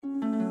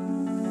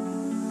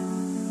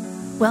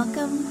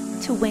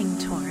Welcome to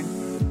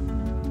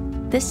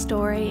Wingtorn. This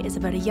story is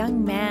about a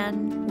young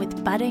man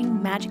with budding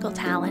magical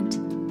talent,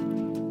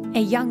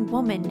 a young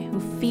woman who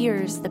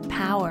fears the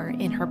power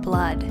in her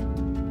blood,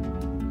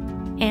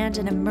 and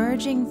an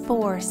emerging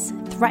force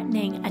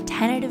threatening a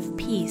tentative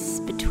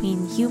peace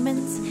between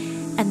humans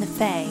and the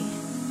Fae.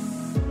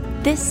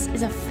 This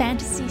is a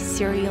fantasy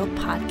serial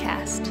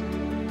podcast,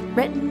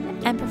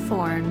 written and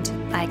performed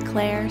by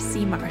Claire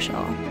C.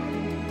 Marshall.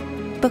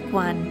 Book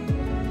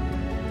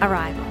 1,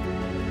 Arrival.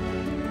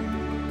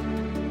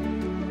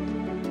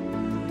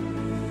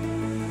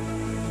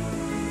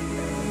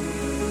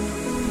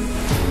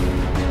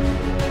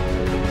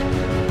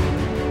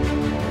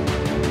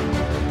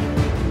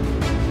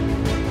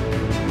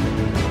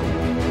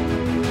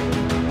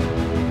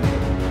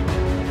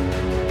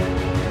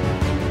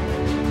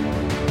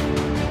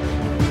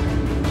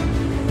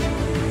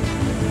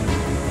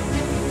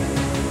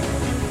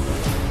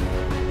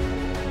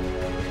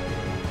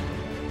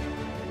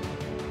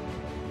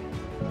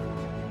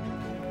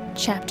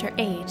 Chapter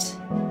 8,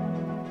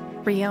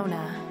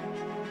 Riona.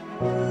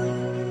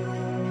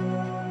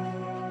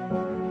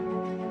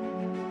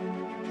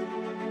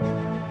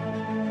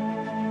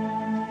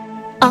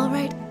 "All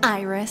right,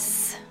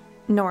 Iris,"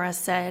 Nora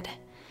said.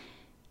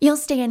 "You'll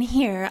stay in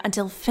here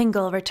until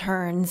Fingal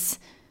returns."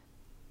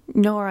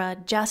 Nora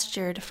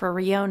gestured for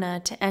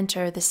Riona to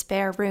enter the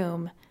spare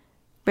room,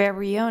 where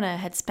Riona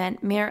had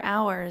spent mere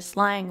hours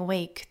lying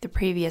awake the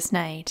previous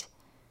night.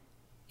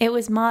 It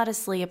was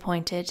modestly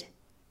appointed.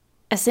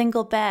 A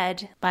single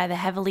bed by the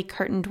heavily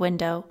curtained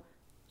window.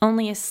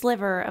 Only a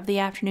sliver of the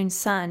afternoon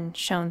sun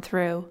shone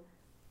through.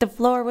 The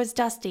floor was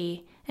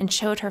dusty and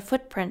showed her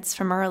footprints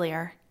from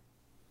earlier.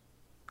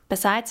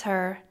 Besides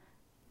her,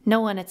 no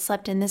one had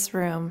slept in this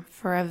room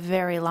for a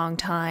very long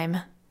time.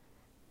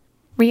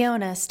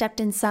 Riona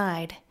stepped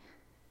inside.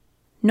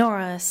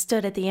 Nora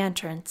stood at the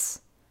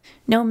entrance.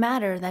 No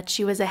matter that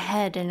she was a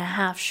head and a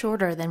half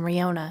shorter than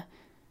Riona,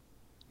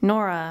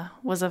 Nora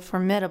was a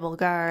formidable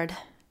guard.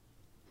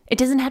 "It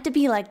doesn't have to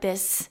be like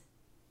this,"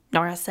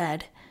 Nora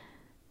said,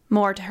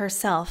 more to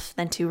herself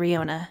than to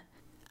Riona.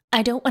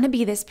 "I don't want to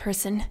be this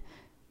person.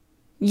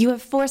 You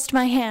have forced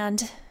my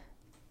hand.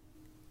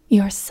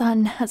 Your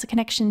son has a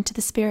connection to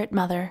the Spirit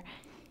Mother.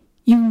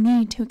 You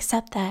need to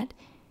accept that.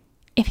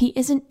 If he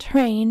isn't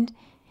trained,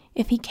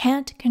 if he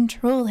can't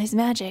control his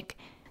magic,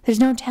 there's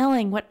no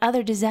telling what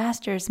other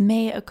disasters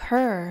may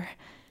occur."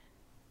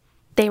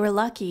 They were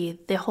lucky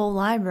the whole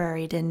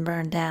library didn't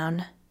burn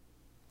down.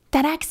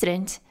 "That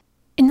accident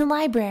in the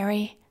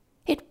library,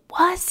 it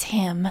was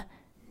him,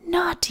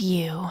 not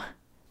you."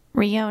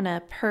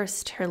 Riona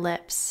pursed her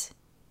lips.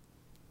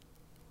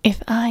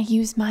 "If I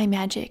use my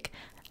magic,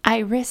 I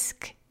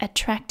risk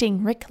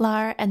attracting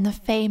Ricklar and the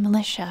Fae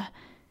militia.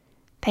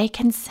 They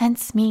can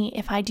sense me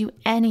if I do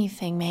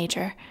anything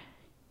major.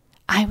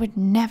 I would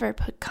never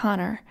put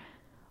Connor,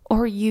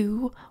 or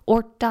you,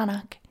 or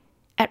Donnoch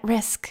at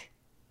risk."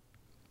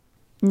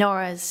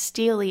 Nora's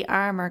steely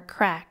armor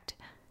cracked,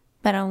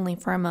 but only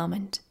for a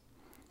moment.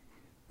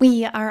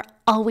 "We are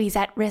always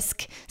at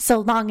risk so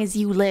long as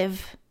you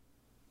live."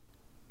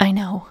 "I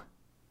know."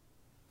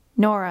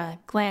 Nora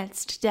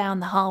glanced down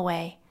the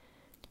hallway,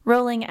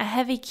 rolling a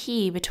heavy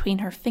key between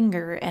her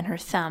finger and her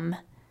thumb.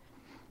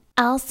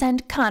 "I'll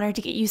send Connor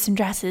to get you some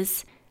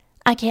dresses.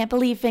 I can't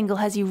believe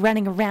Fingal has you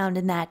running around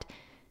in that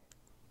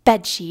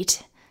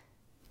bedsheet."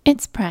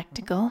 "It's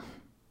practical."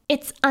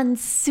 "It's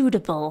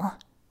unsuitable,"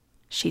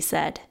 she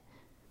said.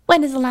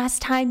 "When is the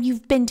last time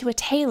you've been to a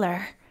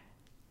tailor?"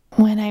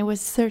 "When I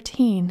was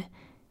 13,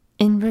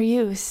 in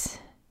Bruce."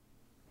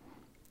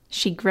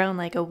 She'd grown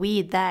like a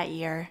weed that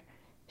year.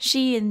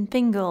 She and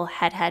Fingal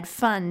had had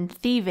fun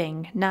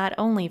thieving not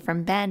only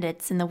from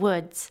bandits in the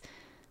woods,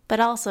 but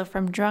also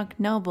from drunk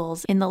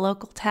nobles in the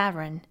local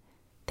tavern.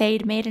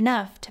 They'd made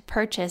enough to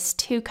purchase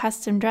 2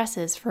 custom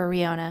dresses for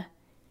Riona.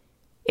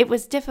 It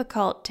was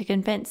difficult to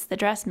convince the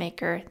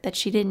dressmaker that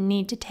she didn't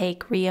need to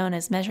take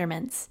Riona's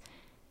measurements.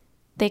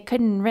 They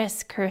couldn't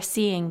risk her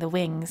seeing the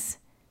wings.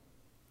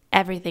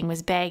 Everything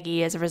was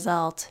baggy as a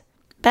result.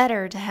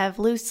 Better to have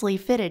loosely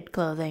fitted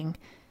clothing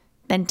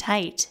than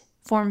tight,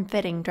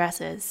 form-fitting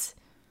dresses.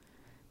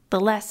 The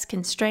less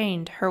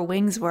constrained her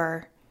wings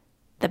were,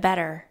 the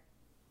better.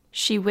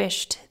 She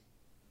wished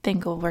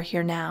Fingal were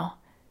here now.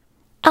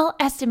 "I'll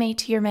estimate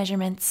to your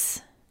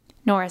measurements,"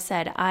 Nora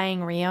said,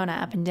 eyeing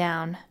Riona up and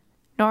down.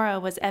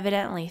 Nora was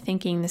evidently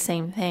thinking the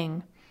same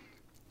thing.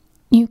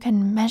 "You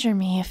can measure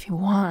me if you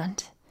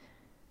want,"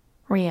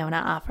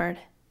 Riona offered.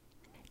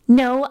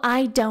 "No,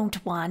 I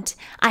don't want.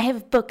 I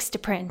have books to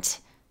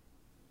print."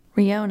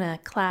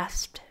 Riona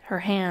clasped her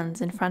hands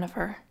in front of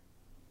her.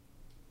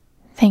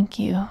 "Thank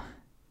you."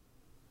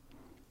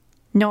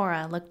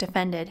 Nora looked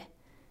offended.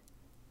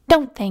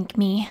 "Don't thank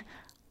me.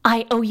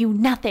 I owe you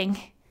nothing.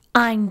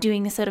 I'm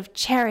doing this out of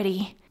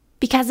charity,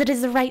 because it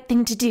is the right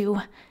thing to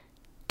do.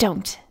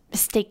 Don't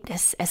mistake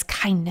this as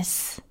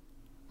kindness."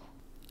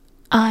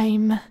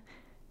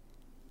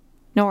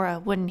 Nora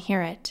wouldn't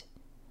hear it.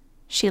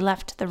 She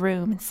left the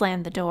room and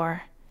slammed the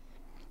door.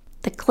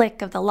 The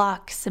click of the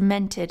lock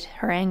cemented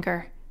her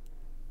anger.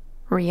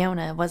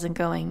 Riona wasn't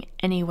going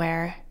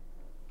anywhere.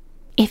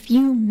 "If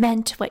you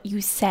meant what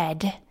you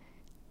said,"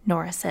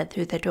 Nora said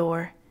through the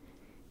door,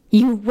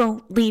 "you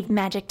won't leave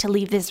magic to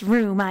leave this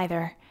room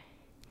either.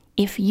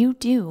 If you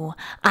do,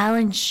 I'll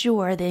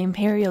ensure the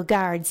Imperial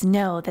Guards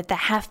know that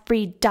the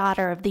half-breed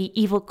daughter of the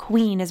evil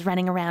queen is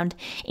running around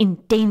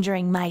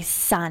endangering my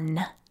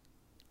son."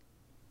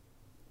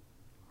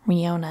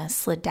 Riona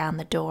slid down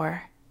the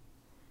door.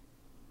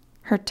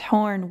 Her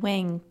torn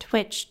wing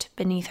twitched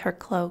beneath her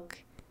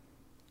cloak.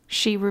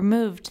 She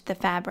removed the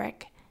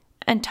fabric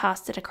and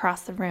tossed it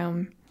across the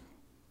room.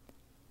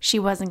 She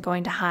wasn't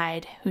going to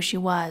hide who she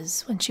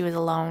was when she was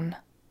alone.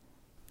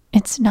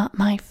 "It's not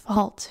my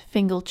fault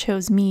Fingal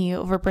chose me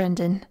over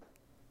Brendan,"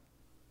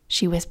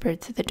 she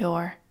whispered through the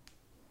door.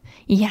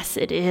 "Yes,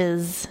 it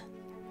is,"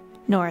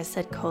 Nora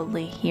said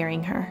coldly,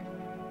 hearing her.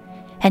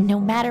 "And no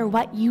matter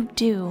what you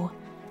do,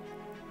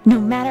 no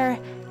matter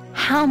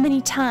how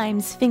many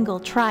times Fingal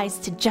tries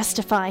to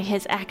justify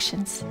his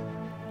actions,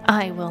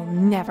 I will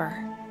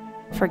never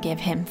forgive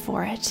him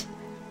for it."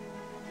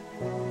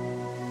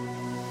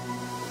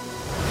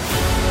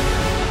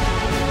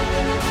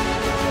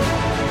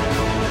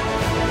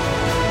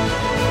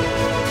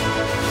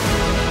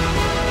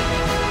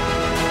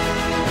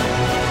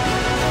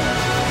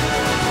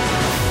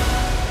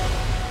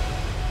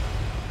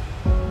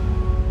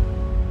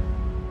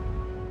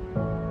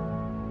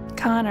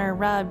 Connor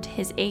rubbed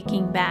his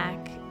aching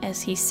back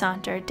as he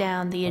sauntered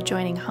down the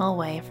adjoining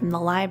hallway from the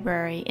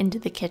library into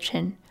the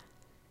kitchen.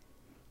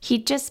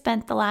 He'd just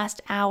spent the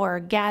last hour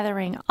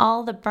gathering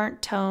all the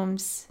burnt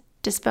tomes,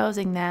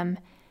 disposing them,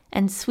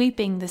 and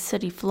sweeping the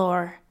sooty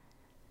floor.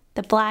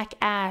 The black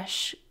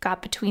ash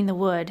got between the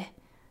wood.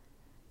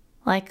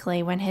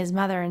 Likely, when his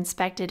mother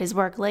inspected his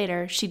work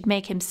later, she'd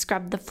make him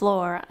scrub the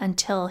floor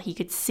until he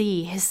could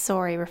see his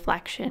sorry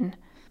reflection.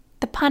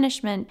 The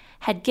punishment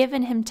had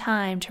given him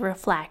time to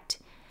reflect,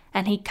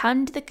 and he'd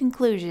come to the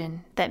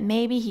conclusion that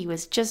maybe he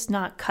was just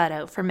not cut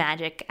out for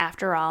magic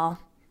after all.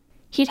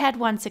 He'd had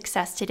one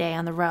success today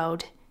on the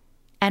road,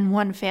 and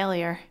one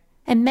failure,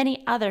 and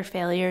many other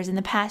failures in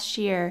the past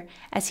year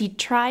as he'd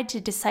tried to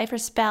decipher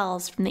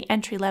spells from the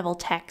entry-level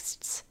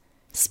texts.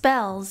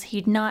 Spells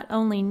he'd not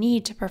only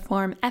need to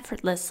perform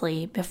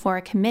effortlessly before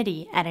a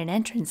committee at an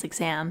entrance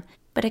exam,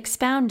 but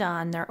expound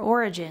on their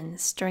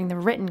origins during the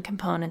written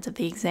components of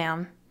the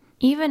exam.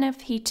 Even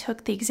if he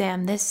took the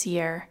exam this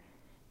year,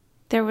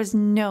 there was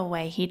no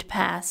way he'd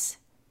pass,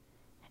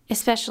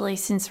 especially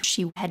since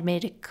she had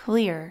made it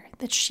clear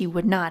that she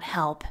would not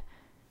help.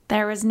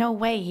 There was no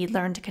way he'd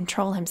learn to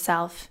control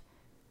himself,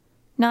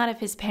 not if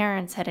his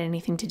parents had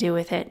anything to do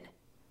with it.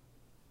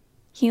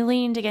 He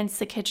leaned against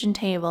the kitchen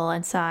table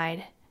and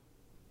sighed.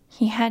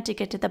 He had to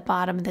get to the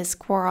bottom of this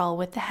quarrel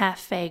with the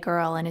half-fae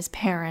girl and his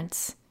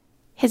parents.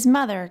 His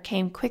mother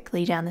came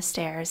quickly down the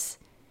stairs.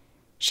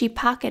 She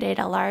pocketed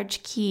a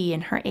large key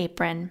in her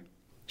apron.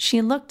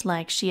 She looked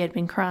like she had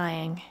been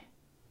crying.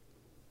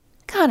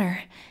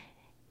 "Connor,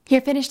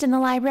 you're finished in the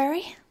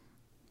library?"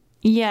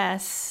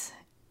 "Yes,"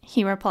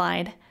 he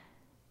replied.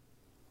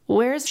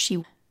 "Where's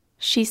she?"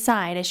 She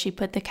sighed as she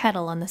put the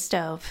kettle on the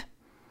stove.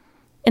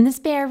 "In the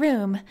spare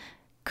room,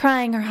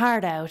 crying her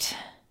heart out."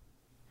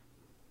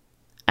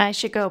 "I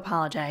should go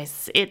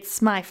apologize.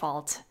 It's my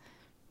fault."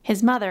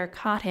 His mother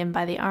caught him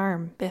by the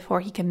arm before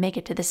he could make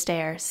it to the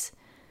stairs.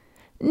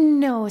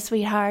 "No,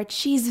 sweetheart,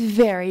 she's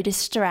very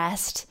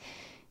distressed.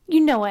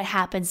 You know what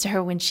happens to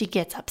her when she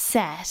gets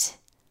upset."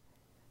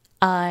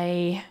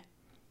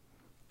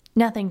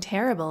 Nothing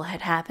terrible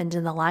had happened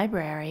in the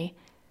library.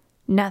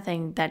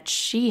 Nothing that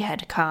she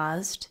had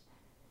caused.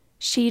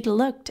 She'd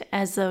looked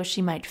as though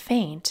she might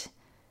faint.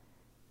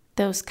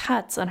 Those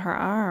cuts on her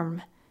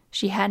arm,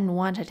 she hadn't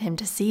wanted him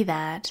to see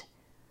that.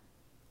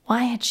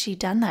 Why had she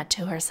done that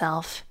to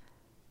herself?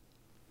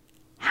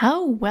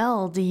 "How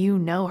well do you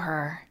know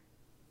her?"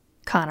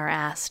 Connor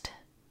asked.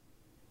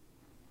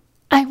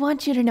 "I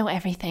want you to know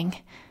everything.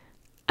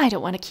 I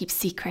don't want to keep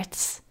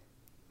secrets,"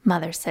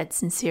 Mother said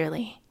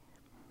sincerely.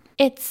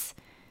 It's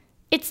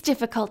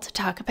difficult to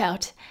talk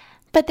about,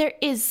 but there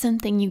is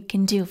something you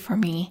can do for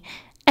me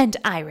and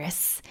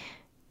Iris.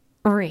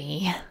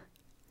 Ree.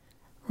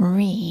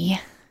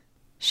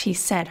 She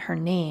said her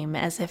name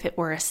as if it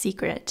were a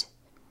secret.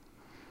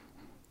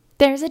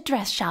 "There's a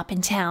dress shop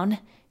in town.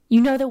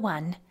 You know the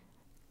one.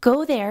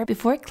 Go there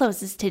before it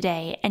closes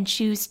today and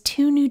choose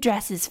 2 new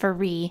dresses for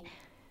Ree.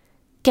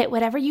 Get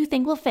whatever you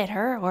think will fit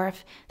her, or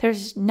if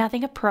there's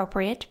nothing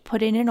appropriate,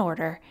 put in an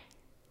order.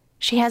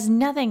 She has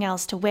nothing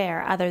else to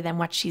wear other than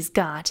what she's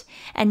got,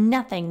 and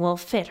nothing will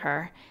fit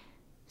her.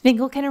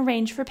 Fingal can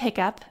arrange for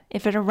pickup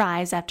if it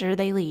arrives after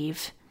they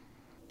leave."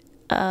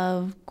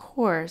 "Of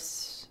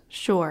course,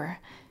 sure."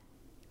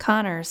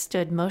 Connor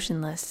stood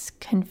motionless,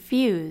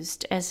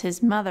 confused as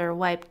his mother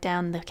wiped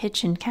down the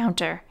kitchen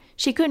counter.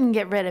 She couldn't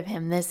get rid of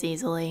him this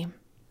easily.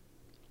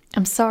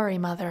 "I'm sorry,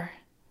 Mother."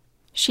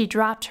 She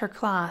dropped her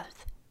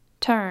cloth,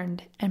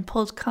 turned, and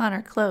pulled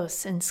Connor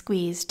close and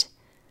squeezed.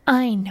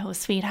 "I know,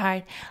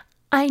 sweetheart.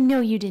 I know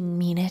you didn't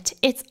mean it.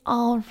 It's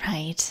all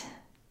right."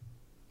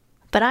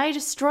 But I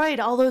destroyed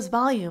all those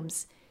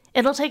volumes.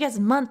 It'll take us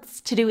months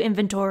to do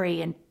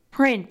inventory and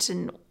print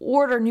and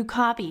order new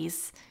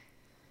copies.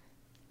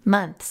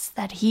 Months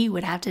that he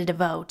would have to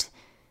devote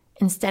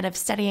instead of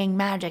studying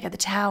magic at the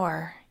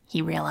tower,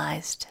 he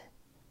realized.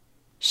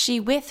 She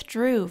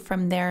withdrew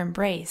from their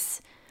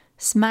embrace,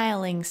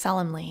 smiling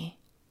solemnly.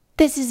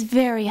 This is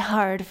very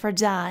hard for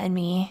Da and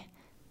me.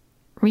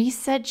 Rhys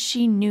said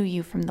she knew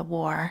you from the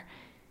war,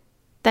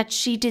 that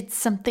she did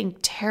something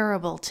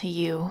terrible to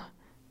you,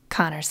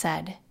 Connor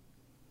said.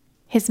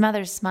 His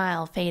mother's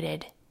smile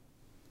faded.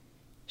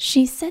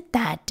 She said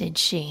that, did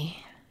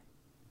she?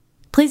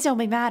 Please don't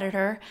be mad at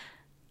her.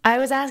 I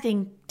was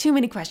asking too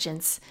many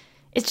questions.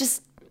 It's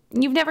just,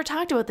 you've never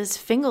talked about this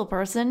Fingal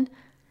person.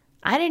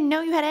 I didn't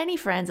know you had any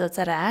friends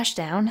outside of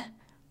Ashdown.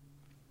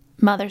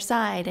 Mother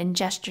sighed and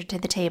gestured to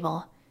the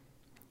table.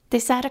 They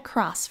sat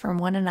across from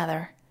one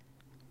another.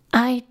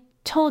 I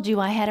told you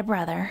I had a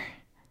brother.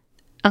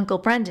 Uncle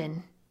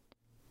Brendan.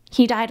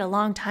 He died a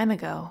long time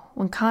ago,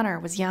 when Connor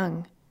was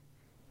young.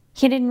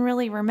 He didn't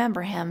really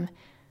remember him,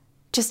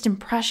 just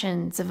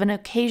impressions of an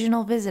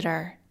occasional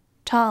visitor,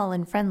 tall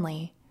and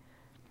friendly.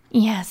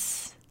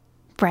 Yes,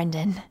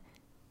 Brendan.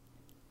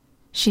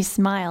 She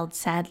smiled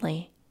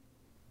sadly.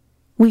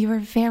 We were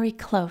very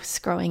close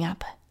growing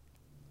up.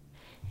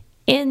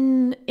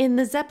 In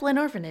the Zeppelin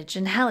orphanage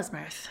in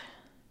Hallismouth.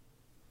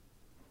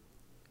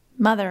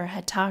 Mother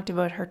had talked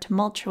about her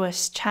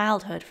tumultuous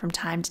childhood from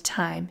time to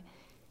time.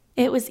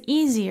 It was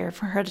easier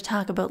for her to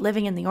talk about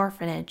living in the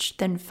orphanage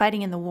than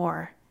fighting in the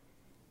war.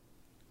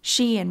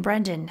 She and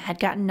Brendan had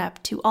gotten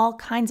up to all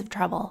kinds of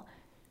trouble,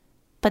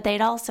 but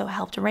they'd also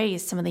helped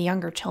raise some of the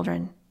younger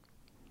children.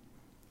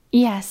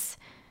 Yes,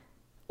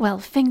 well,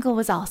 Fingal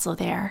was also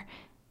there.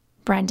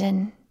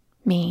 Brendan,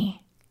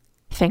 me,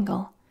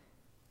 Fingal.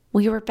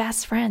 We were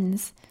best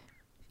friends,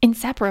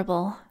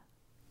 inseparable.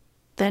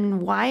 Then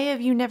why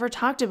have you never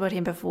talked about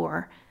him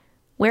before?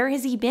 Where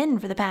has he been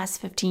for the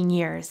past 15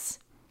 years?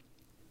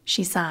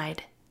 She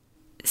sighed.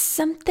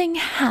 Something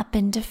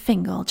happened to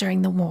Fingal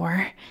during the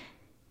war.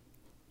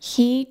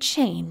 He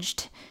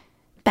changed.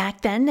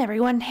 Back then,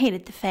 everyone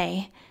hated the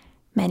Fae.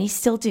 Many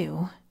still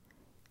do.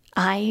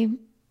 I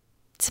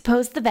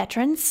suppose the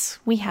veterans,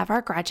 we have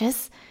our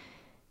grudges.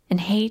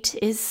 And hate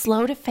is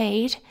slow to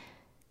fade.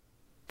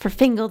 For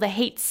Fingal, the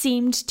hate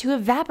seemed to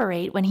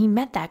evaporate when he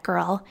met that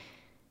girl.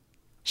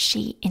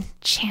 She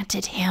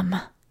enchanted him.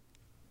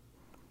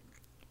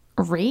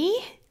 Rhys?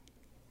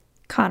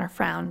 Connor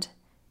frowned.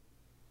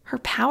 Her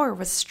power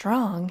was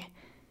strong.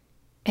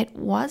 It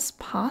was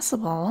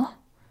possible.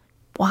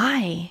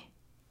 Why?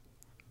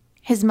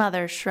 His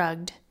mother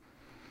shrugged.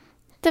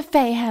 The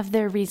Fae have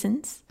their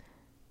reasons.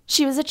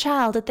 She was a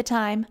child at the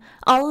time,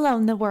 all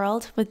alone in the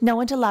world, with no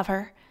one to love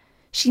her.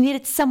 She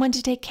needed someone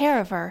to take care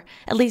of her,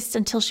 at least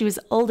until she was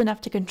old enough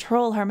to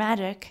control her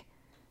magic.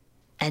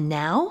 And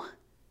now?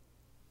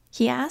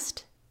 He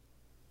asked.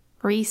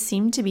 Rhys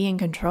seemed to be in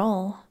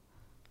control.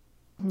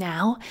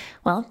 Now?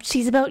 Well,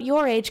 she's about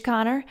your age,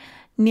 Connor.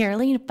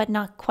 Nearly, but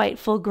not quite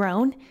full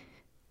grown.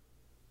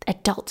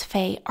 Adult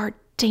Fae are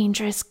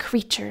dangerous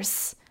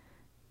creatures.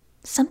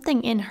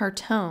 Something in her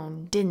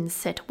tone didn't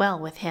sit well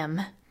with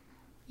him.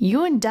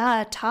 You and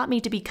Da taught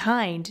me to be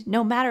kind,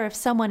 no matter if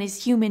someone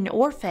is human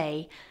or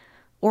Fae,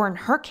 or in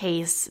her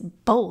case,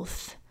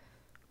 both.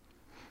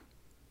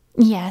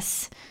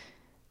 Yes,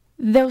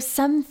 though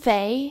some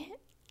Fae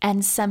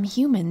and some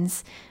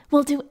humans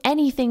will do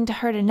anything to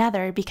hurt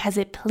another because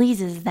it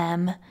pleases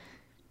them.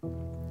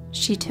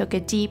 She took a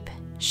deep,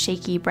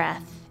 shaky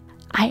breath.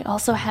 I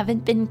also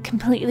haven't been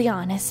completely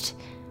honest.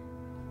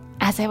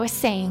 As I was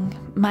saying,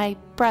 my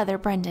brother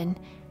Brendan,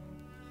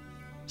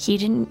 he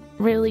didn't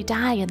really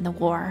die in the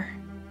war.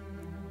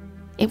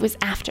 It was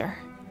after.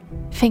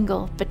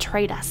 Fingal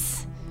betrayed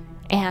us,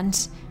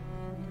 and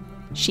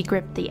she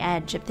gripped the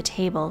edge of the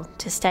table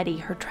to steady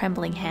her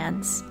trembling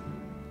hands.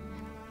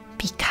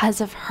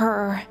 Because of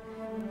her,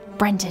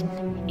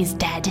 Brendan is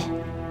dead.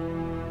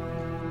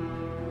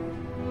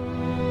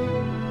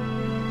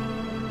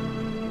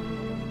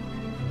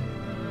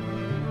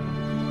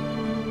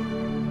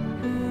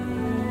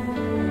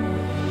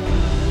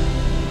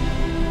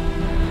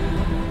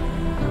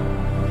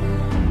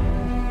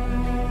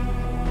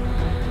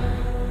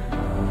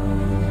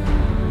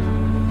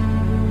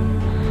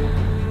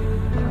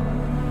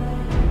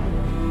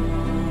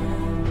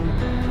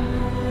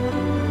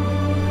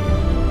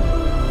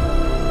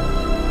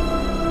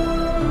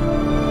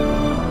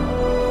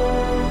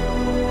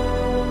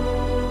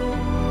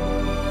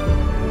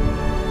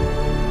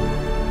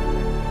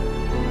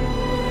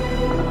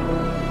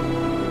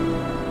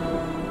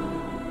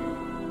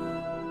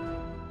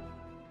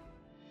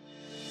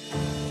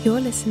 You're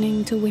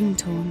listening to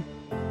Wingtorn.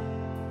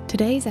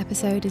 Today's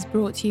episode is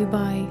brought to you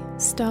by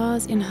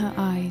Stars in Her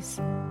Eyes,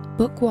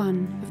 Book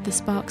 1 of the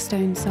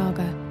Sparkstone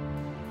Saga.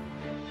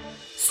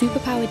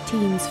 Superpowered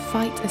teens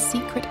fight a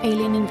secret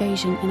alien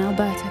invasion in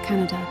Alberta,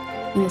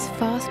 Canada, in this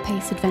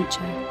fast-paced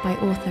adventure by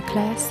author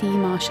Claire C.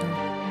 Marshall.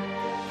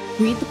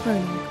 Read the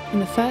prologue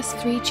and the first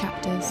 3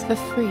 chapters for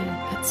free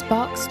at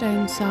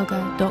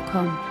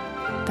sparkstonesaga.com.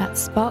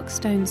 That's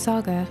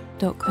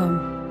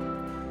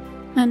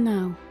sparkstonesaga.com. And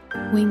now,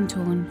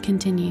 Wingtorn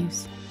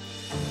continues.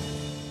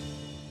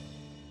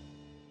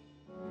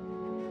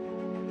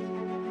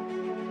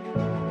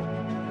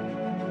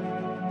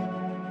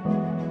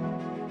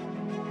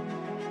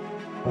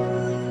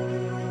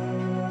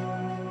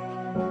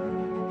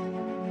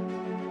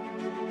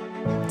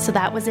 So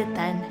that was it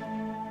then.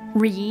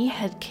 Ree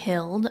had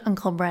killed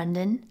Uncle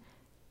Brendan.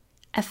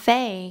 A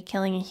fae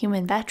killing a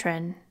human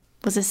veteran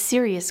was a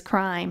serious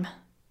crime.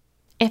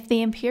 If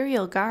the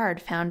Imperial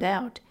Guard found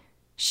out,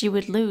 she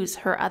would lose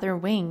her other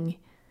wing,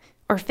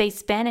 or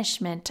face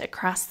banishment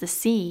across the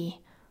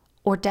sea,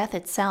 or death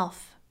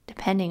itself,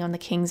 depending on the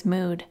king's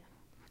mood.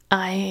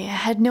 I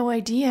had no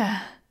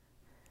idea.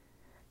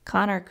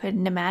 Connor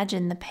couldn't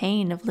imagine the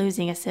pain of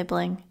losing a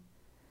sibling.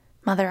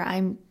 Mother,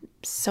 I'm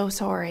so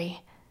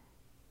sorry.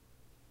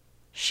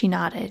 She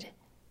nodded.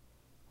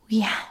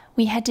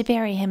 We had to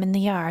bury him in the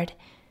yard,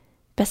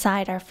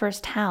 beside our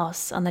first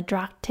house on the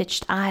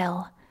Drottitched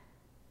Isle.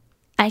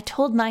 I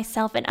told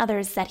myself and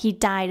others that he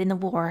died in the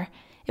war.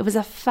 It was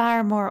a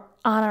far more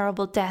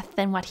honorable death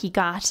than what he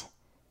got.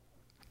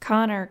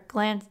 Connor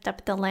glanced up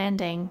at the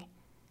landing,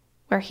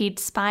 where he'd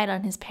spied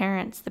on his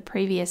parents the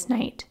previous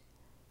night.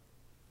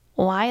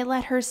 Why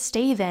let her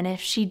stay then if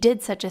she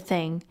did such a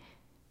thing?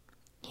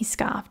 He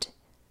scoffed.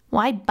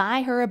 Why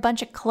buy her a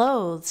bunch of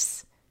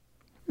clothes?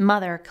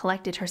 Mother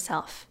collected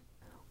herself.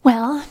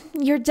 Well,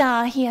 your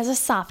da, he has a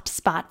soft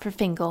spot for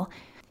Fingal.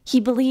 He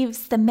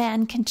believes the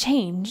man can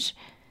change.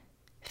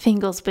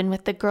 Fingal's been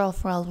with the girl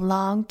for a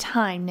long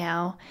time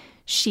now.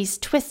 She's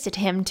twisted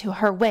him to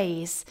her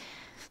ways.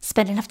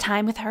 Spent enough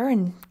time with her,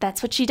 and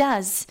that's what she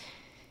does.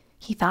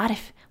 He thought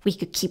if we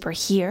could keep her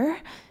here,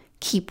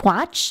 keep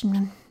watch,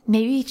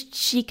 maybe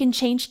she can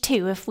change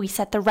too if we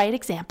set the right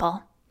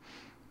example.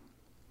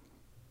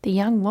 The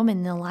young woman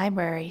in the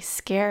library,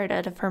 scared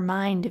out of her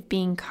mind of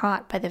being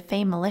caught by the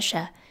Fae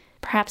militia,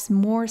 perhaps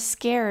more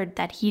scared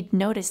that he'd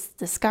noticed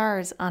the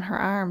scars on her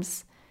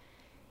arms.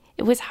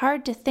 It was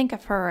hard to think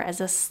of her as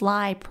a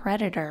sly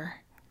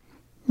predator.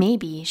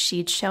 Maybe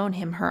she'd shown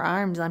him her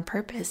arms on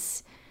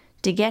purpose,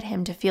 to get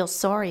him to feel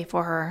sorry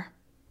for her.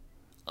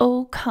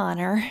 Oh,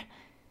 Connor.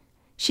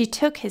 She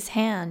took his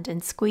hand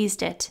and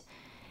squeezed it.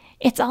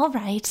 It's all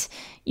right.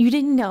 You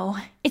didn't know.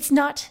 It's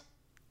not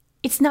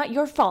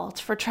your fault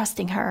for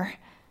trusting her.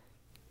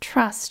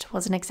 Trust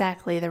wasn't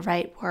exactly the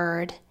right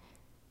word.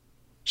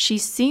 She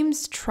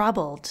seems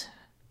troubled.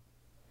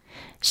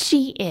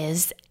 She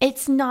is.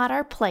 It's not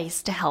our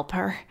place to help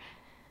her.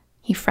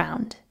 He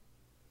frowned.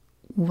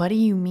 What do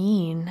you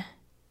mean?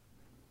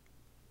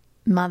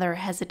 Mother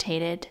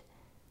hesitated.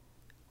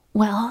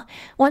 Well,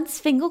 once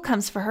Fingal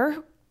comes for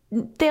her,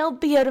 they'll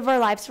be out of our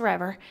lives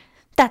forever.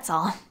 That's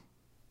all.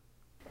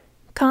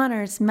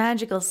 Connor's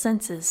magical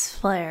senses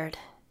flared.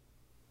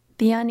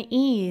 The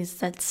unease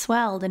that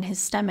swelled in his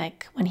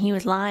stomach when he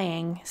was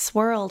lying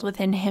swirled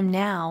within him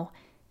now,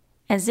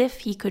 as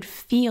if he could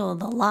feel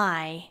the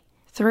lie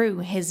through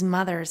his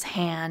mother's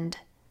hand.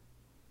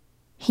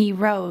 He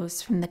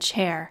rose from the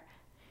chair.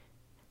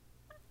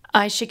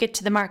 I should get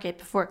to the market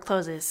before it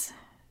closes.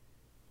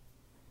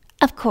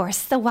 Of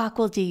course, the walk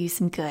will do you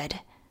some good.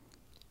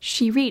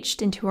 She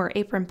reached into her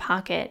apron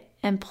pocket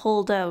and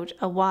pulled out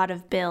a wad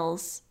of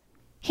bills.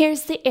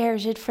 Here's the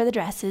ergid for the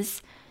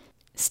dresses.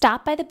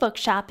 Stop by the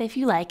bookshop if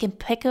you like and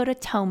pick out a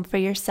tome for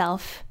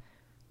yourself.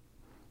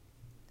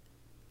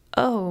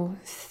 Oh,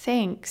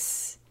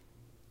 thanks.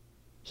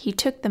 He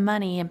took the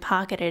money and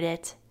pocketed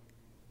it.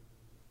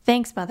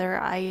 Thanks, Mother.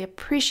 I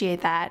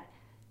appreciate that,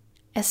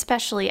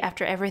 especially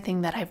after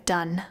everything that I've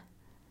done.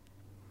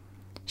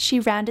 She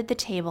rounded the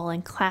table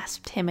and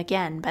clasped him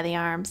again by the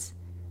arms.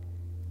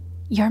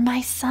 You're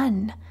my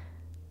son.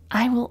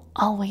 I will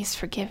always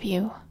forgive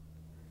you.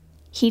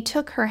 He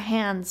took her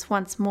hands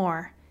once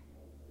more.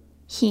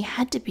 He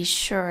had to be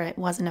sure it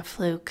wasn't a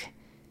fluke.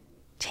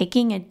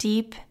 Taking a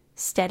deep,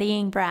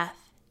 steadying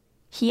breath,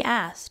 he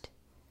asked,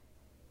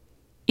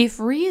 if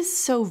Rhea is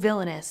so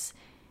villainous,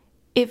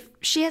 if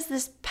she has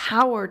this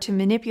power to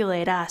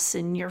manipulate us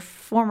and your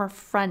former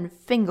friend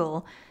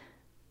Fingal,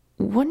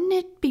 wouldn't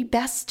it be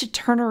best to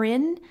turn her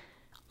in?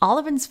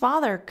 Oliven's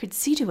father could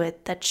see to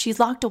it that she's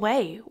locked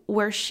away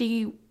where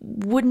she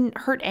wouldn't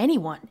hurt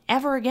anyone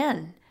ever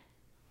again.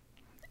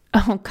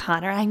 Oh,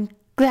 Connor, I'm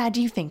glad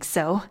you think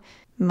so,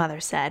 Mother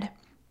said.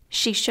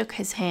 She shook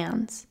his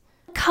hands.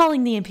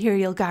 Calling the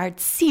Imperial Guard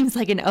seems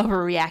like an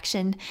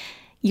overreaction.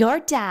 Your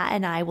dad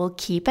and I will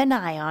keep an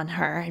eye on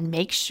her and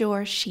make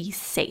sure she's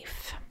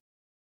safe.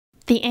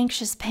 The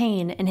anxious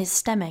pain in his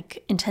stomach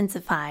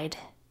intensified.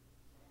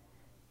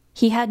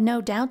 He had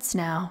no doubts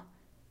now.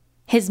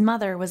 His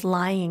mother was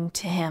lying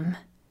to him.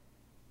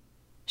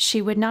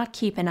 She would not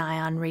keep an eye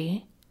on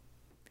Rhea.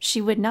 She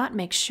would not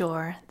make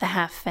sure the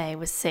half-fae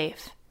was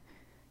safe.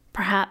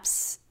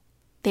 Perhaps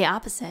the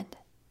opposite.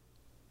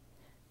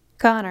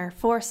 Connor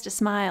forced a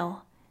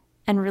smile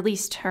and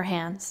released her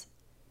hands.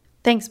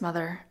 Thanks,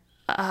 Mother.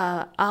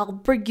 I'll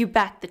bring you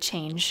back the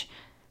change.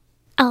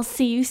 I'll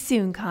see you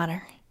soon,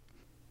 Connor.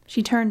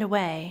 She turned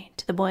away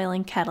to the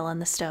boiling kettle in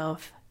the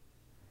stove.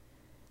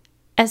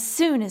 As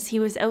soon as he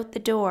was out the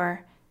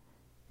door,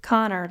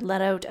 Connor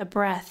let out a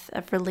breath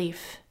of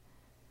relief.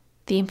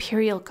 The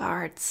Imperial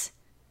Guards.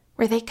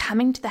 Were they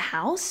coming to the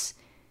house?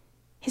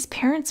 His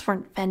parents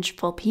weren't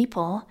vengeful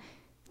people.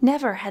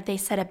 Never had they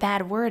said a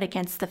bad word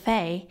against the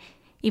Fae,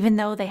 even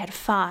though they had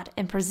fought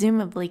and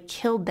presumably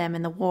killed them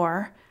in the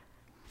war.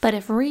 But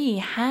if Ree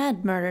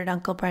had murdered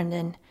Uncle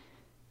Brendan,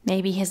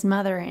 maybe his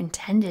mother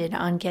intended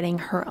on getting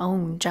her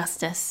own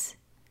justice.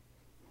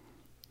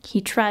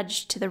 He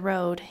trudged to the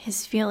road,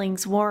 his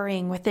feelings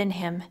warring within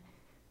him.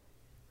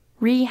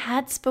 Ree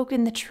had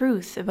spoken the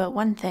truth about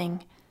one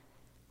thing.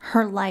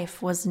 Her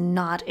life was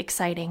not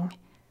exciting.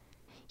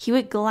 He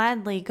would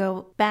gladly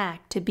go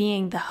back to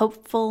being the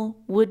hopeful,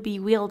 would-be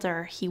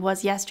wielder he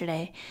was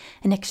yesterday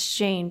in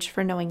exchange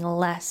for knowing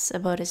less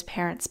about his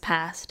parents'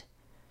 past.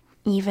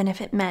 Even if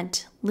it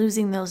meant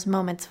losing those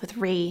moments with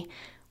Ree,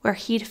 where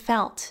he'd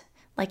felt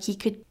like he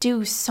could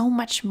do so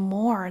much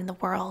more in the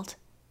world.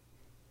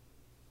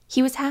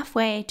 He was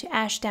halfway to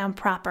Ashdown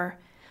proper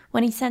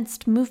when he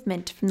sensed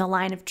movement from the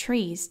line of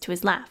trees to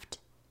his left.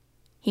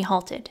 He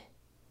halted.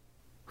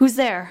 "Who's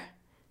there?"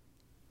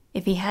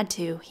 If he had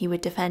to, he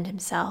would defend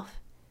himself.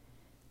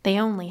 They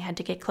only had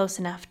to get close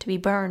enough to be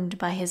burned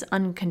by his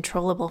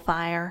uncontrollable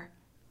fire.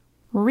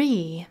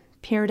 Ree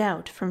peered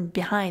out from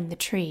behind the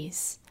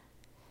trees.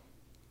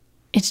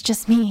 "It's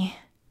just me."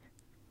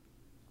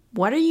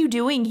 "What are you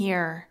doing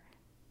here?"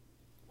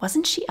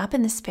 Wasn't she up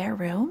in the spare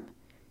room?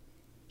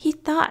 He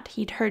thought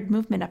he'd heard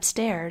movement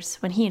upstairs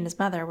when he and his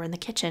mother were in the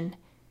kitchen.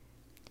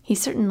 He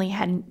certainly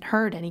hadn't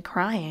heard any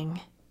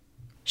crying.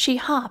 She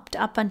hopped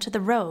up onto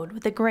the road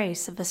with the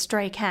grace of a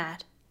stray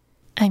cat.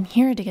 "I'm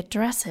here to get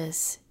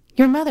dresses.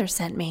 Your mother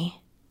sent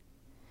me."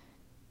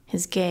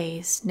 His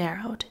gaze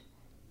narrowed.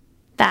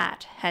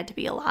 That had to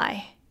be a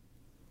lie.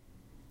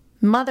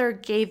 "Mother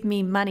gave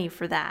me money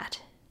for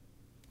that."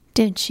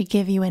 "Did she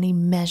give you any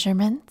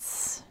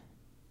measurements?"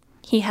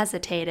 He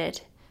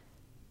hesitated.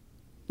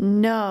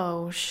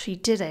 "No, she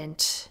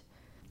didn't."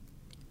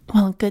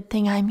 "Well, good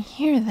thing I'm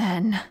here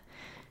then."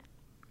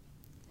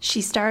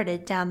 She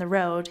started down the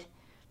road.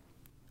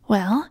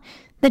 "Well,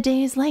 the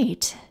day is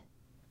late."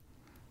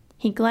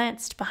 He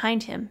glanced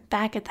behind him,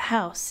 back at the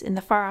house in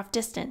the far-off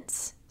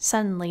distance,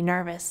 suddenly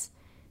nervous.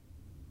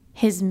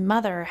 His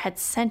mother had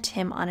sent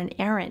him on an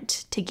errand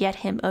to get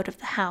him out of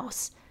the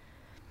house.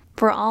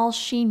 For all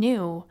she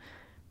knew,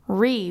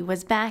 Ree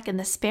was back in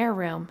the spare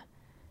room,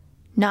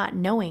 not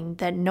knowing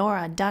that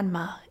Nora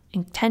Dunma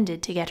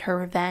intended to get her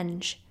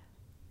revenge.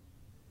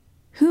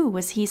 Who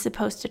was he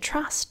supposed to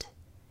trust?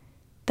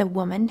 The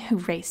woman who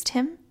raised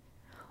him?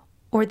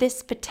 Or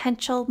this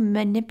potential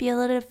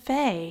manipulative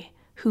fae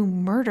who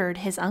murdered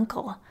his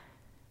uncle?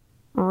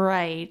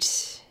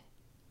 "Right,"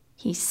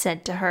 he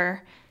said to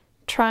her,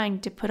 trying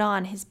to put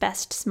on his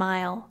best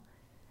smile.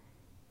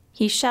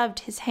 He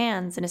shoved his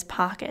hands in his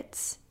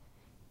pockets.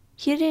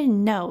 He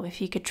didn't know if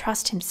he could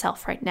trust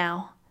himself right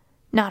now,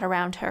 not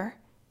around her.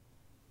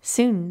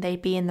 Soon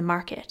they'd be in the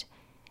market,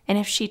 and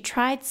if she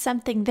tried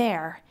something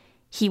there,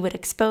 he would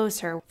expose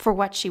her for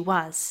what she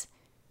was.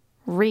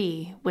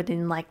 Ree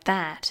wouldn't like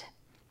that.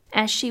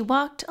 As she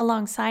walked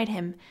alongside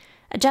him,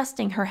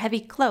 adjusting her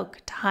heavy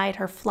cloak to hide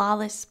her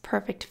flawless,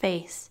 perfect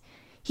face,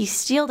 he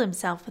steeled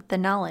himself with the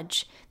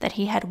knowledge that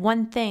he had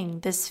one thing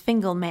this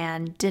Fingal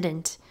man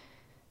didn't: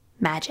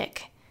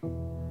 magic.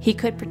 He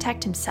could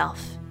protect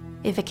himself,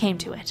 if it came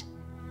to it.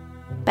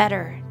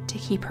 Better to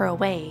keep her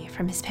away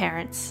from his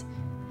parents.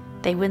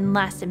 They wouldn't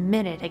last a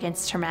minute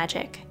against her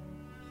magic.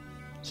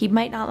 He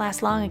might not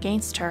last long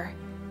against her,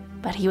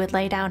 but he would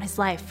lay down his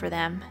life for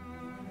them.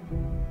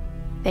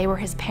 They were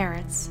his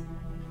parents.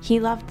 He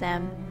loved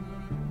them.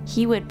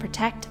 He would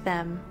protect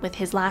them with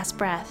his last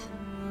breath,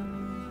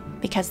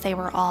 because they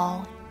were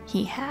all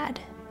he had.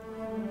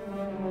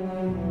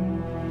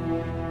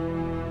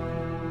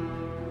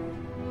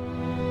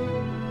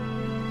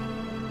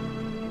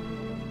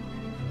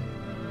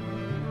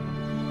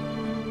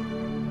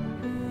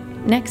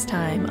 Next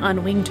time on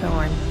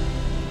Wingtorn.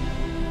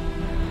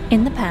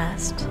 In the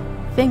past,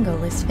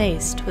 Fingal is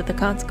faced with the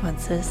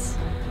consequences.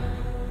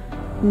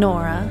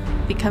 Nora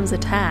becomes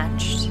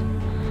attached,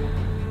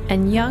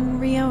 and young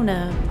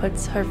Riona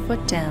puts her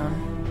foot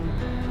down.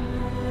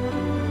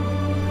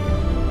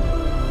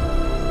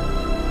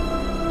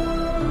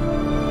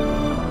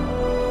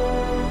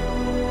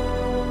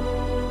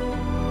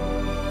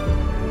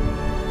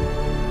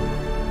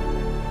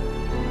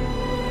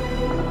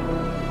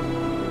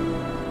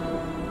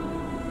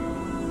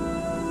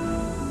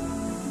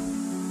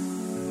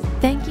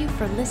 Thank you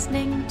for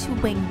listening to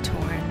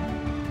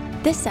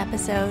Wingtorn. This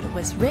episode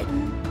was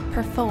written,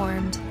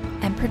 performed,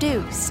 and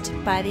produced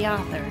by the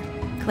author,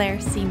 Claire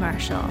C.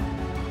 Marshall.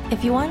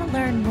 If you want to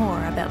learn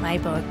more about my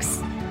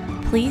books,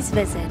 please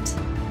visit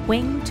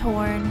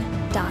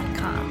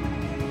wingtorn.com.